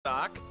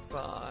Doc.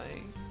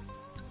 Bye.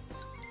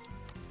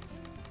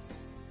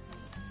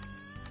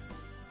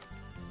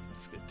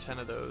 Let's get 10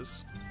 of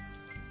those.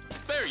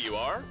 There you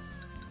are.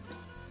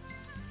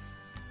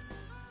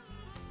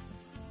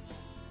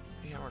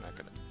 Yeah, we're not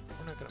gonna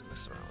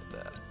mess around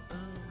with that.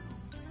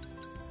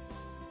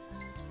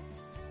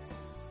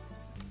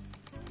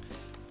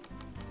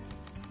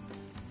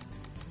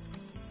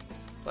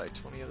 Buy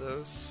 20 of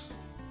those.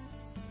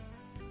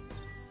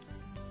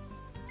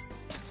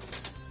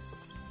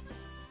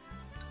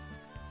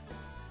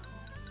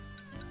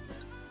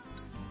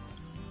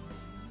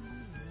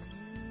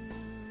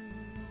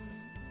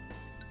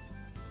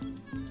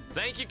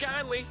 Thank you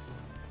kindly.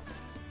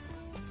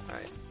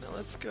 Alright, now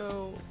let's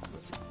go.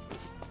 Let's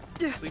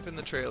sleep in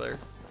the trailer.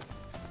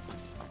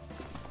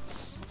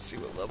 See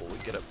what level we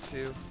get up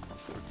to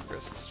before we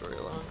progress the story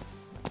along.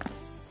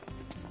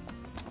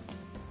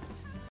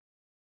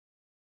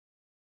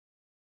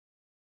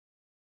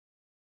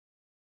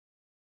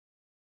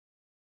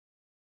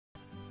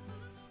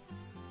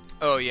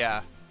 Oh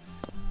yeah,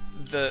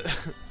 the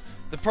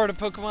part of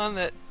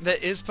Pokemon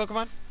that is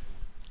Pokemon.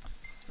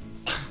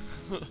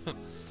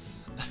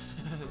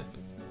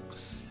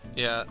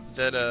 Yeah,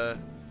 that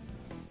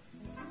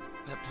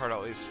part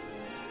always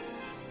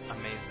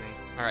amazed me.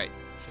 All right,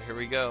 so here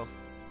we go.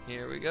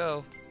 Here we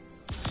go.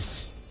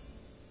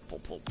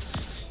 Plop, plop,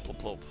 plop,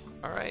 plop.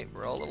 All right,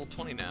 we're all level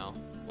 20 now.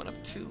 Went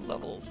up 2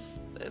 levels.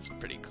 That's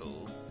pretty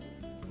cool.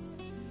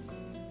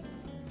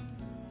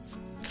 It's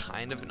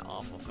kind of an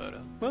awful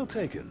photo. Well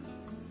taken.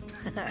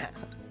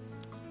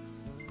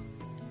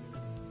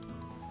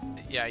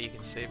 Yeah, you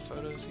can save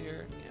photos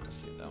here. Yeah, I'll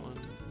save that one.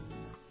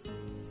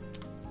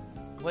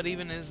 What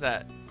even is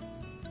that?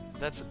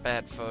 That's a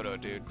bad photo,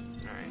 dude.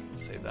 Alright, we'll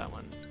save that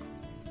one.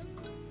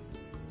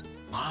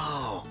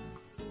 Wow.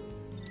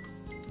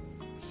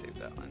 Save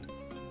that one.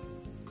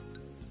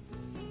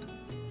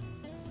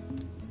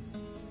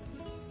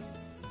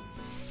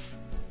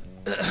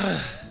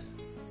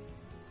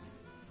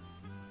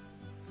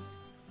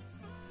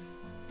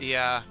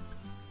 Yeah.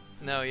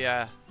 No,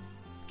 yeah.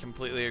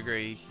 Completely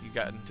agree. You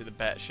got into the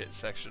batshit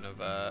section of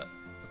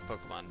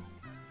Pokemon.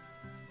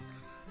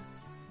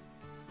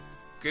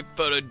 Great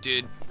photo,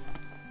 dude.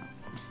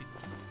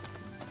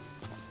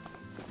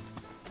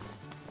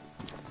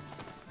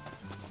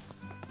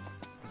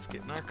 Let's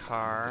get in our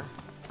car.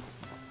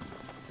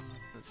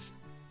 Let's...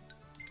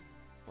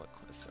 What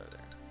quests are there?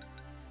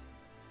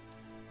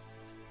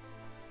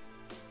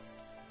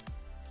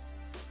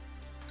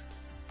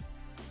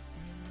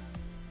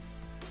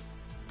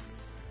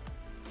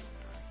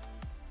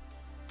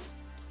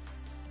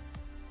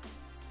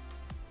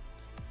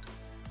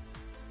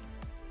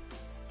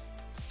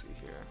 Let's see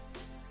here.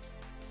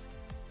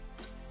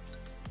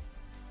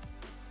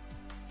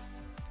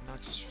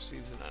 Noctis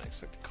receives an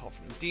unexpected call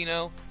from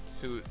Dino,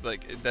 who,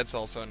 like, that's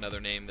also another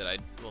name that I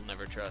will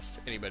never trust.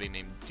 Anybody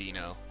named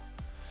Dino.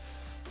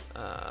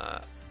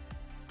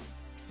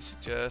 He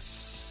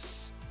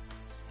suggests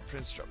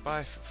Prince drop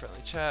by for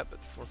friendly chat,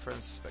 but the 4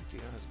 friends suspect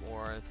Dino has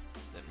more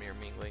than mere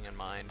mingling in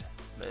mind.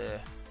 Bleh.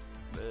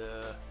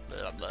 Bleh.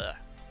 Blah, blah.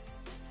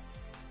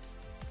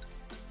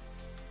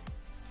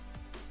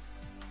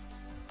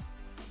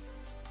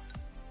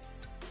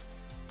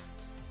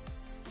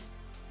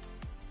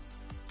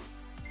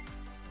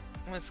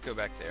 Let's go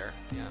back there,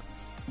 yeah.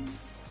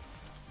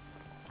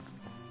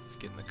 Let's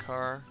get in the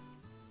car.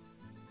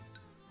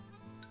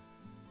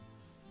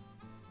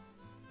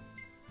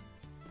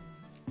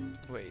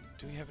 Wait,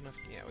 do we have enough?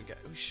 Yeah,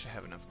 we should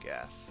have enough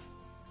gas.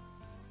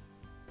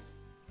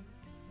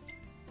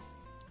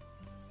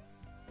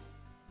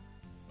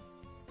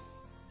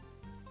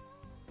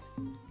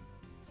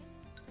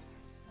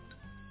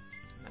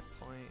 That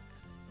point.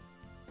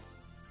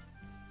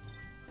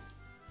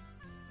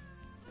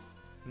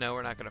 No,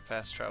 we're not gonna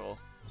fast travel.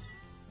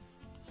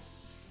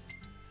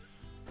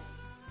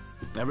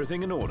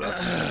 Everything in order.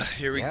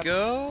 Here we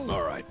go.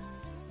 All right.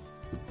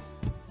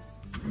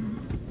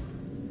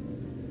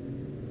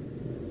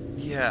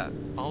 Yeah,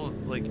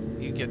 like,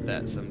 you get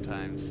that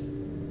sometimes.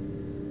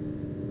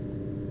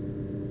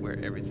 Where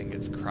everything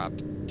gets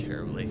cropped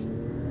terribly.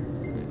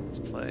 Alright, let's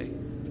play.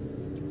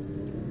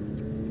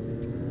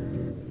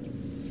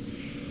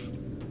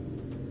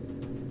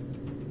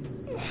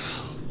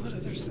 What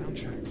other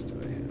soundtracks do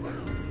I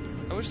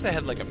have? I wish they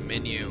had, like, a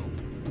menu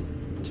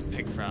to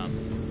pick from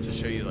to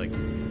show you, like,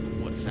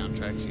 what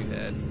soundtracks you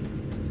had.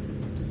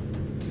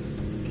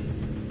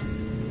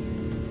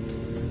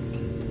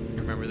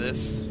 Remember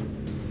this?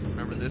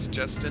 Remember this,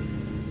 Justin?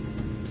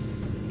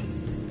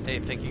 Hey,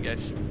 thank you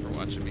guys for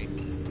watching me.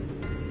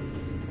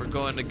 We're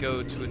going to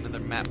go to another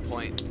map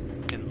point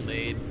in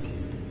Lade.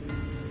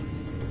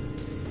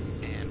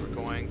 And we're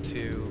going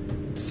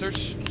to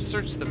search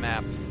the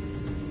map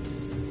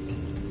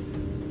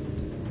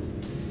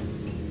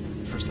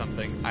for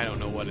something. I don't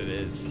know what it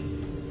is.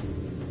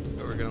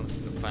 But we're going to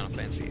listen to Final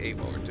Fantasy VIII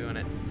while we're doing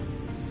it.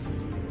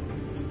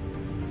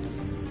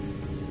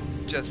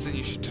 Justin,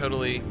 you should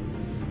totally...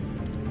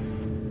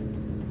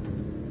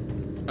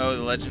 Oh,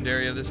 the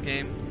legendary of this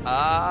game?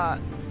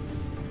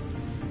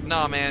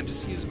 Nah, man,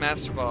 just use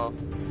Master Ball.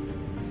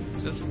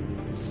 Just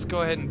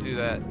go ahead and do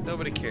that.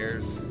 Nobody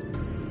cares.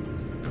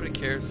 Nobody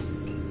cares.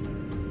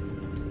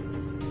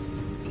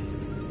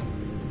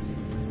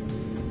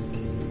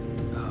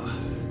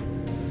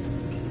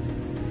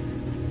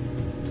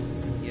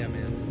 Yeah,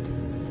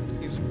 man.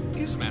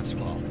 Use Master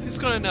Ball. Who's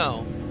gonna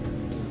know?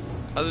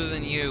 Other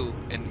than you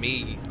and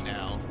me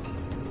now,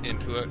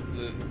 and who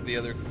the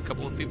other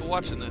couple of people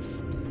watching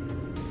this.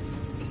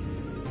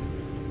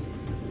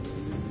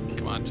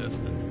 Come on,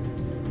 Justin.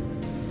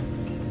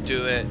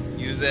 Do it.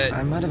 Use it.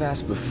 I might have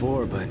asked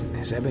before, but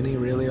is Ebony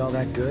really all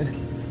that good?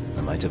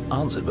 I might have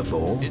answered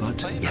before, It's but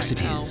playing yes,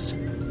 right it now. is.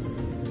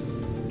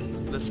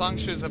 The song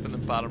shows up in the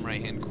bottom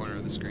right-hand corner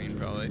of the screen,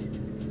 probably.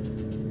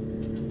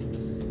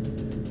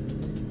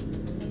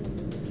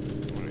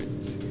 Alright,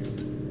 let's see.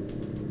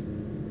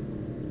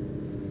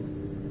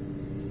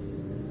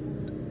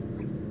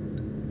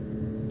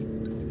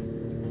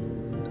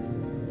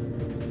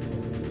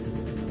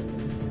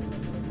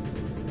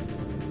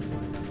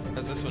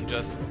 How's this one,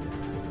 Justin?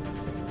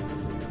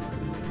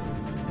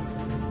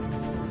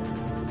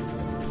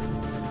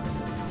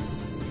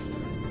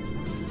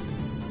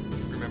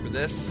 Remember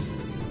this?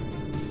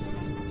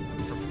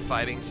 For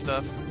fighting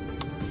stuff?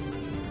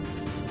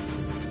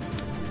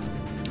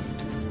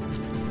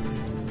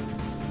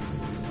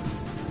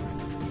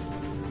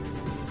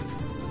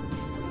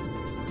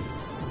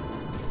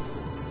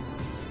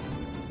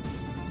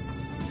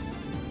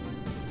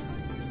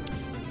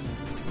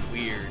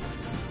 Weird.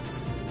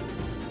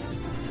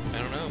 I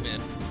don't know,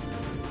 man.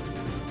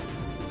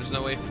 There's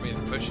no way for me to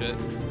push it.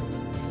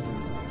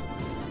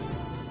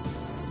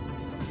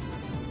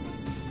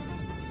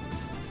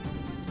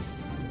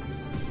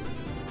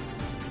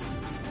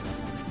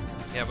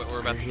 Yeah, but we're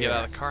about to get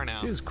out of the car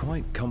now. It is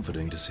quite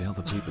comforting to see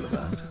other people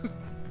about.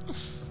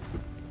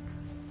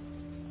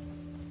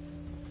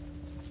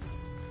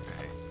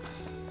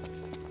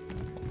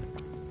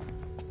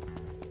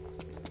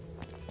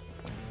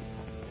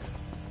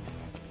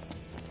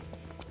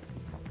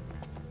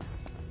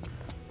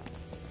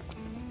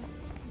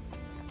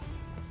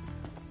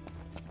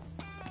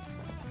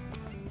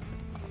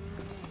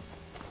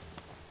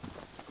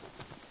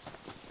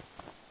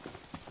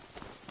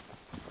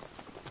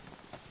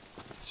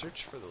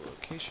 Search for the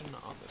location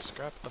on the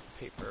scrap of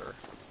paper.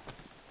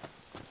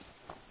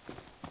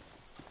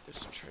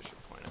 There's a treasure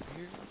point up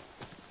here.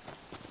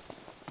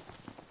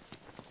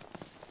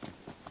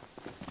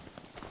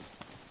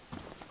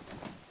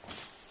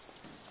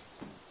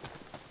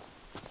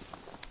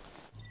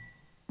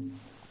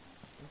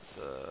 Let's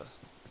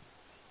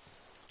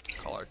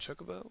call our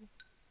Chocobo.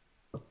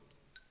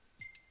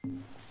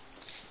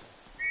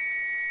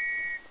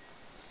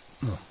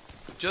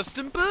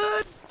 Justin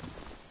Bud!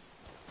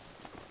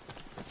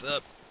 What's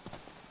up?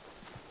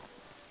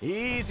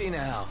 Easy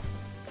now.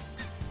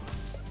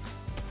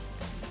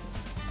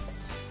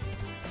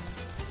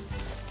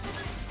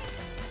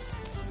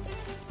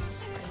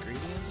 Some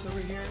ingredients over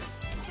here?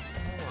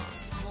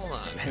 Hold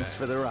on, Thanks guys.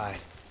 for the ride.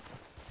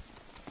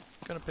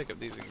 Gonna pick up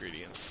these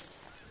ingredients.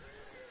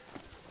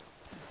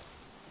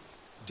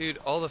 Dude,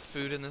 all the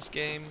food in this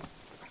game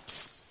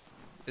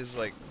is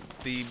like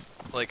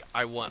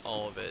I want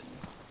all of it.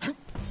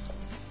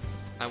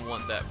 I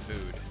want that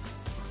food.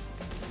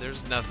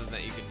 There's nothing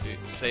that you can do,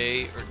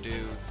 say or do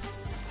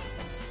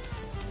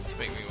to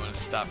make me want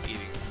to stop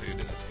eating the food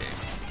in this game.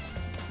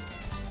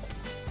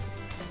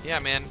 Yeah,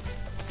 man.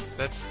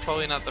 That's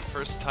probably not the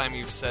first time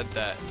you've said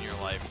that in your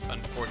life,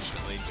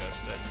 unfortunately,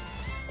 Justin.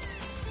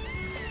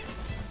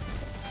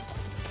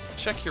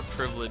 Check your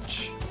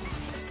privilege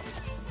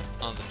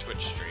on the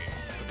Twitch stream,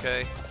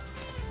 okay?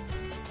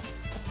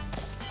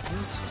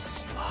 Feels so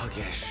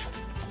sluggish.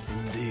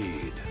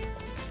 Indeed.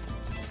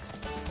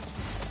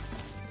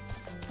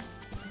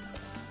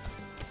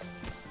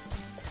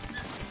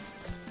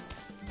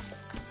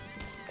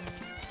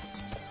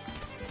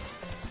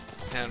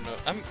 I don't know.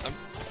 I'm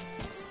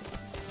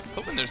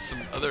hoping there's some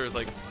other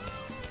like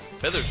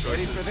feather choices.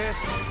 Ready for this?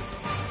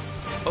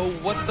 Oh,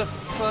 what the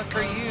fuck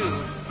are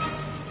you?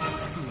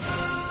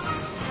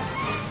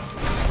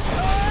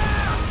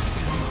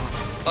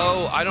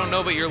 Oh, I don't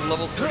know, but you're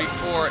level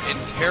 34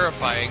 and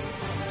terrifying.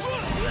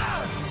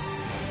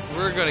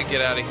 We're gonna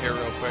get out of here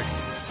real quick.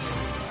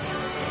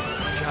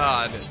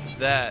 God,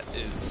 that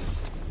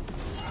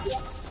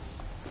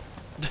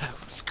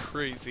was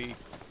crazy.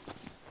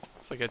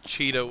 It's like a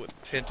cheetah with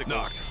tentacles.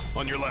 Knocked.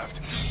 On your left.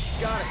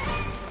 Got it.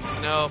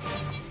 No,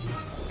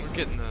 we're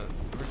getting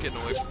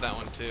away from that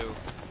one too.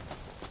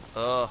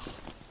 Ugh.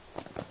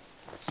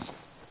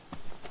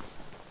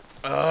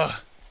 Ugh.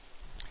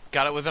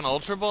 Got it with an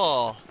Ultra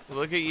Ball.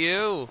 Look at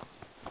you.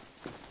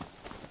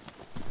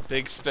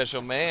 Big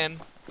special man.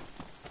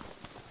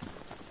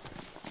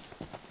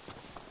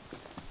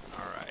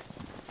 Alright.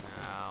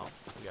 Now,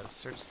 we gotta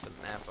search the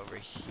map over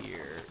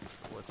here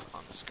for what's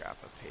on the scrap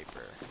of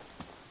paper.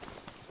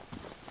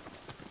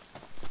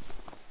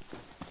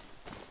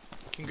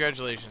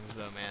 Congratulations,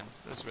 though, man.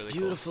 That's really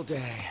Beautiful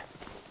day.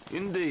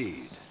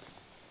 Indeed.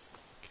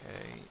 cool.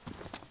 Okay.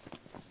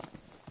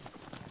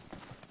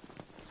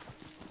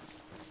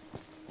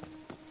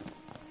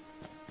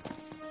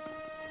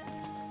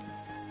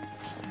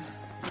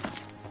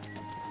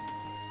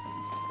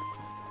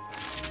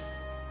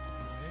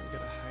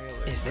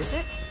 Is this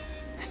it?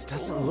 This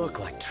doesn't look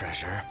like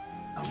treasure.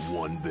 Not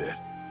one bit.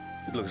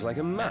 It looks like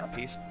a map.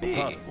 Piece Or B.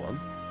 part of one.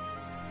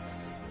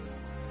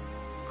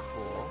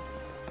 Cool.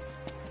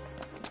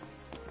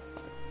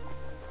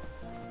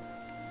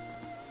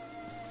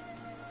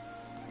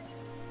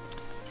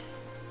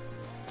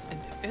 And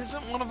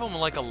isn't one of them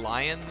like a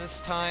lion this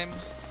time?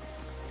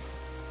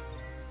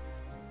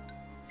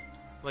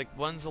 Like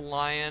one's a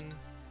lion,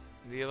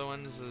 the other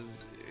one's a,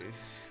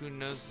 who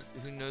knows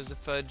a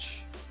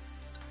fudge.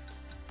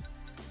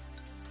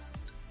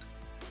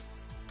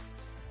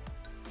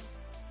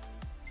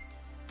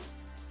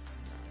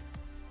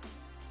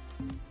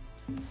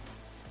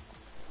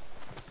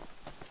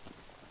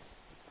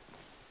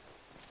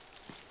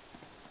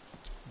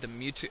 The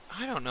Mewtwo,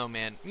 I don't know,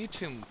 man.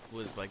 Mewtwo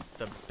was like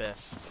the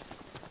best.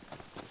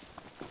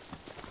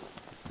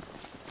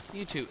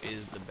 Mewtwo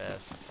is the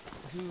best.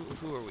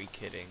 Who are we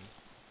kidding?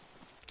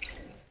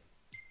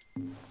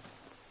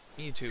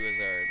 Mewtwo is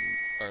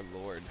our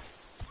lord.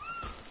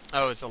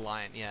 Oh, it's a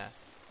lion, yeah.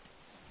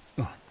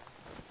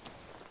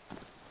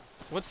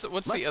 What's the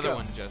Let's other go.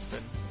 one,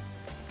 Justin?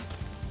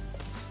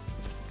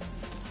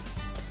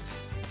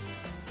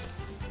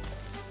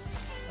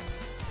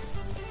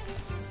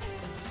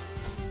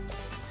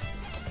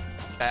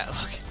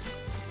 Look.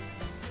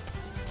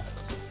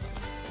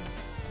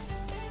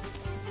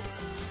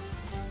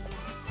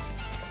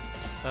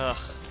 Ugh,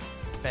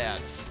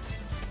 bats.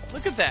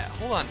 Look at that.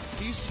 Hold on.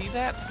 Do you see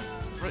that?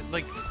 Right,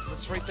 like,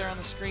 that's right there on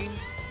the screen.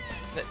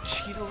 That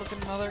cheetah-looking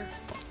mother.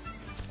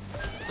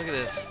 Look at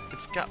this.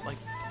 It's got like.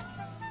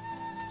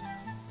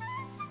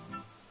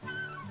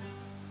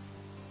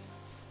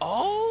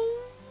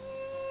 Oh!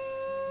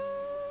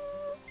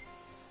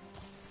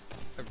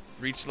 I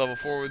reached level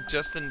 4 with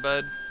Justin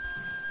Bud.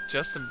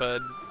 Justin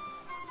Bud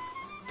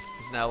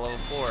is now level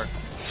 4.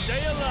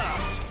 Stay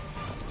alive!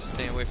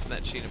 Stay away from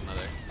that cheetah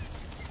mother.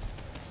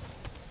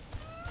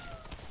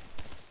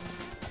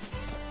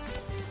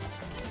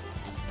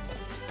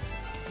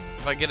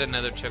 If I get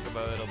another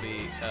Chocobo, it'll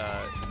be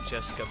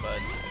Jessica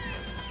Bud.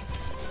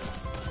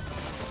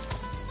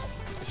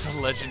 It's a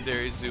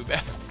legendary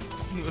Zubat.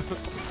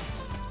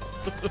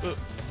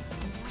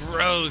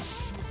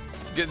 Gross!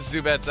 Get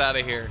Zubats out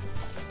of here.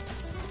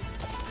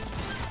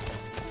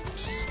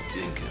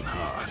 Stinking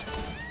hot.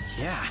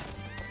 Yeah.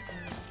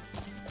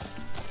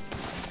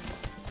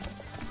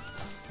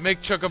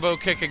 Make Chocobo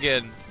kick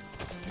again.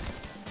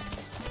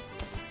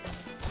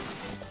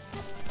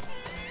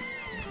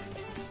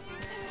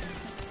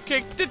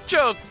 Kick the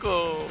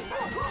Choco!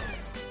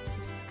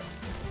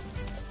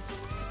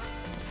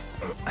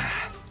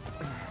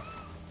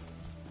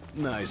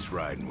 Nice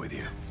riding with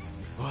you.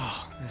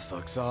 Whoa, this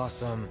looks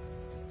awesome.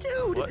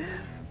 Dude! What?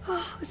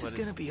 Oh, this is What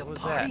gonna be a what was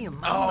party that? in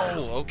my Oh,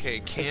 mouth. okay, I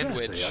dare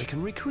Canwich. say I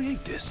can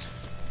recreate this.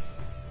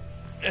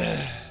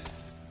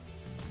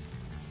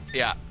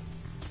 Yeah.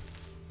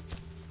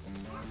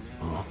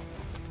 Oh,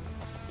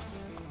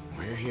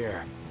 We're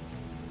here.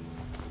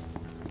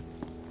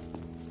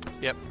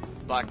 Yep.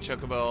 Black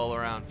Chocobo all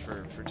around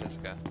for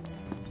Jessica.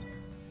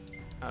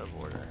 Out of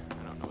order.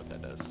 I don't know what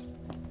that does.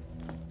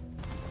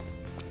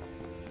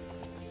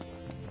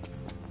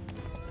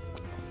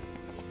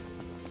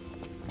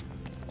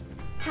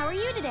 How are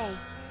you today?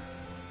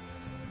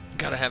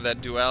 Gotta have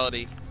that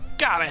duality.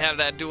 Gotta have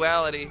that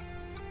duality.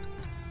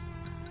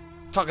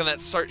 Talking that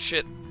sart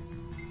shit.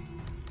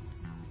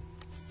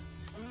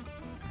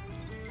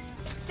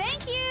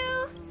 Thank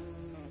you!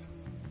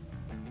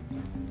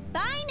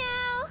 Bye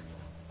now!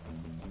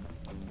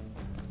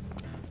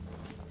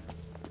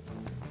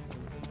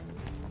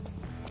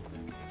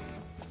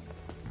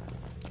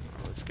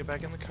 Let's get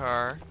back in the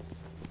car.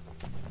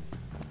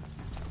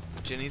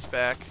 Jenny's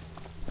back.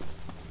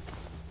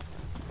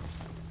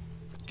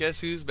 Guess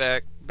who's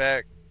back?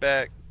 Back.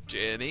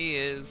 Jenny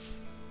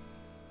is.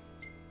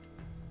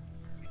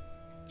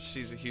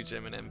 She's a huge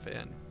Eminem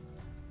fan.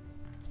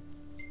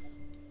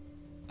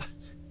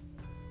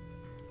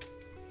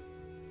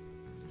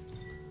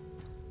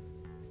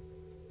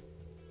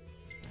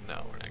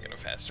 No, we're not gonna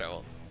fast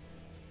travel.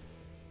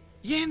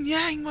 Yin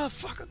yang,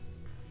 motherfucker!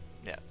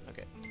 Yeah,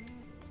 okay.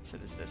 So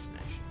this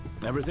destination.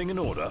 everything in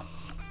order?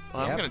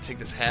 Well, I'm Yep. gonna take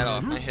this hat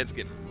off. My head's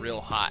getting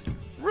real hot.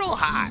 Real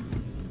hot!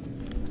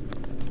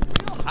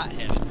 Real hot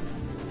headed.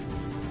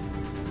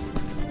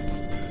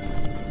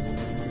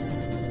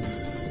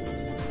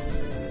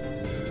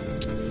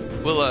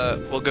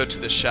 We'll go to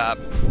the shop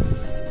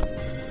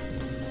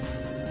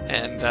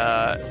and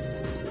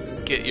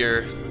get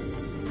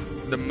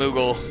the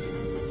Moogle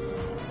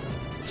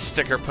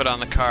sticker put on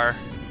the car,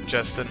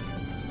 Justin.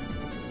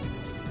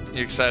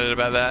 You excited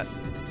about that?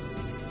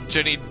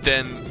 Jenny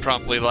then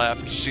promptly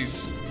left.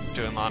 She's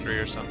doing laundry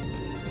or something.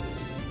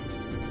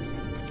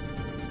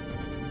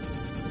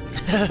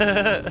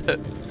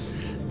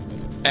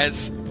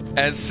 As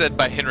said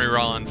by Henry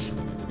Rollins.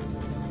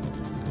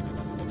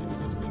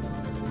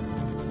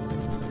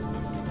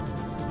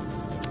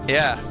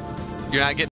 Yeah, you're not getting